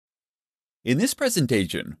In this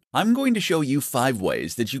presentation, I'm going to show you 5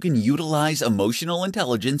 ways that you can utilize emotional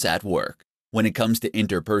intelligence at work. When it comes to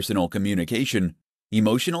interpersonal communication,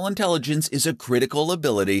 emotional intelligence is a critical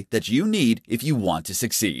ability that you need if you want to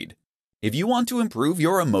succeed. If you want to improve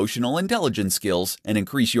your emotional intelligence skills and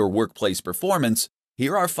increase your workplace performance,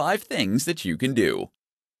 here are 5 things that you can do.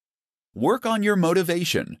 Work on your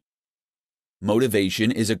motivation.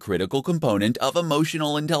 Motivation is a critical component of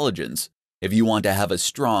emotional intelligence. If you want to have a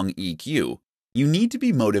strong EQ, you need to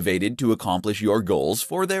be motivated to accomplish your goals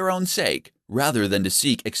for their own sake, rather than to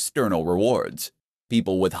seek external rewards.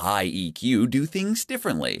 People with high EQ do things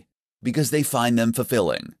differently, because they find them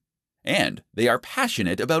fulfilling. And they are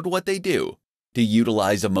passionate about what they do. To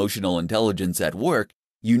utilize emotional intelligence at work,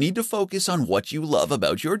 you need to focus on what you love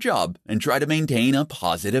about your job and try to maintain a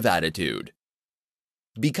positive attitude.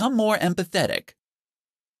 Become more empathetic.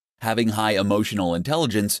 Having high emotional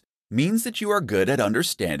intelligence means that you are good at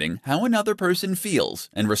understanding how another person feels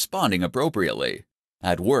and responding appropriately.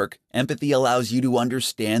 At work, empathy allows you to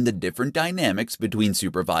understand the different dynamics between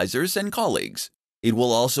supervisors and colleagues. It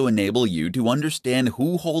will also enable you to understand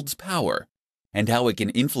who holds power and how it can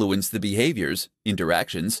influence the behaviors,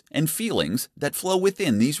 interactions, and feelings that flow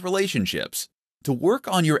within these relationships. To work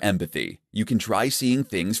on your empathy, you can try seeing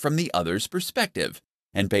things from the other's perspective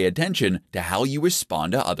and pay attention to how you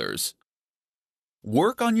respond to others.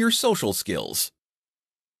 Work on your social skills.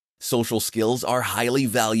 Social skills are highly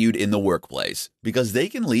valued in the workplace because they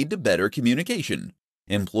can lead to better communication.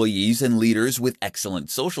 Employees and leaders with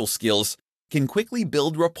excellent social skills can quickly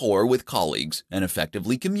build rapport with colleagues and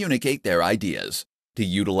effectively communicate their ideas. To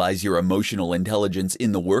utilize your emotional intelligence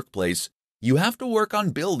in the workplace, you have to work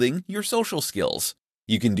on building your social skills.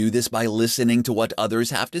 You can do this by listening to what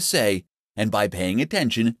others have to say and by paying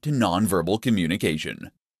attention to nonverbal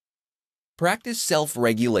communication. Practice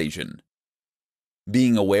self-regulation.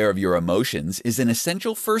 Being aware of your emotions is an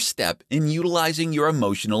essential first step in utilizing your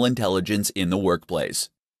emotional intelligence in the workplace.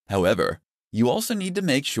 However, you also need to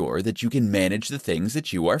make sure that you can manage the things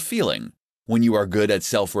that you are feeling. When you are good at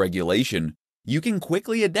self-regulation, you can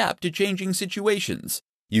quickly adapt to changing situations.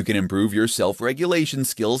 You can improve your self-regulation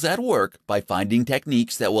skills at work by finding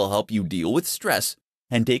techniques that will help you deal with stress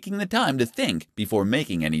and taking the time to think before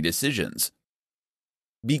making any decisions.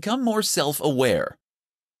 Become more self-aware.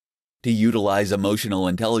 To utilize emotional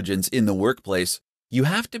intelligence in the workplace, you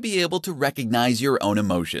have to be able to recognize your own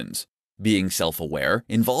emotions. Being self-aware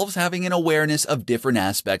involves having an awareness of different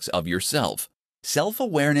aspects of yourself.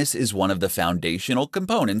 Self-awareness is one of the foundational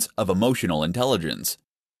components of emotional intelligence.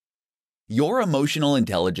 Your emotional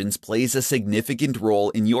intelligence plays a significant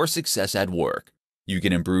role in your success at work. You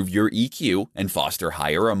can improve your EQ and foster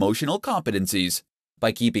higher emotional competencies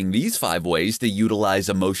by keeping these 5 ways to utilize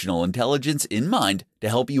emotional intelligence in mind to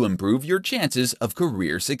help you improve your chances of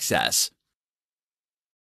career success.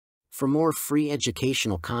 For more free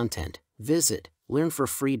educational content, visit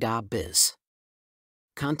learnforfree.biz.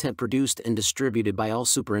 Content produced and distributed by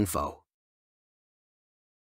AllSuperInfo.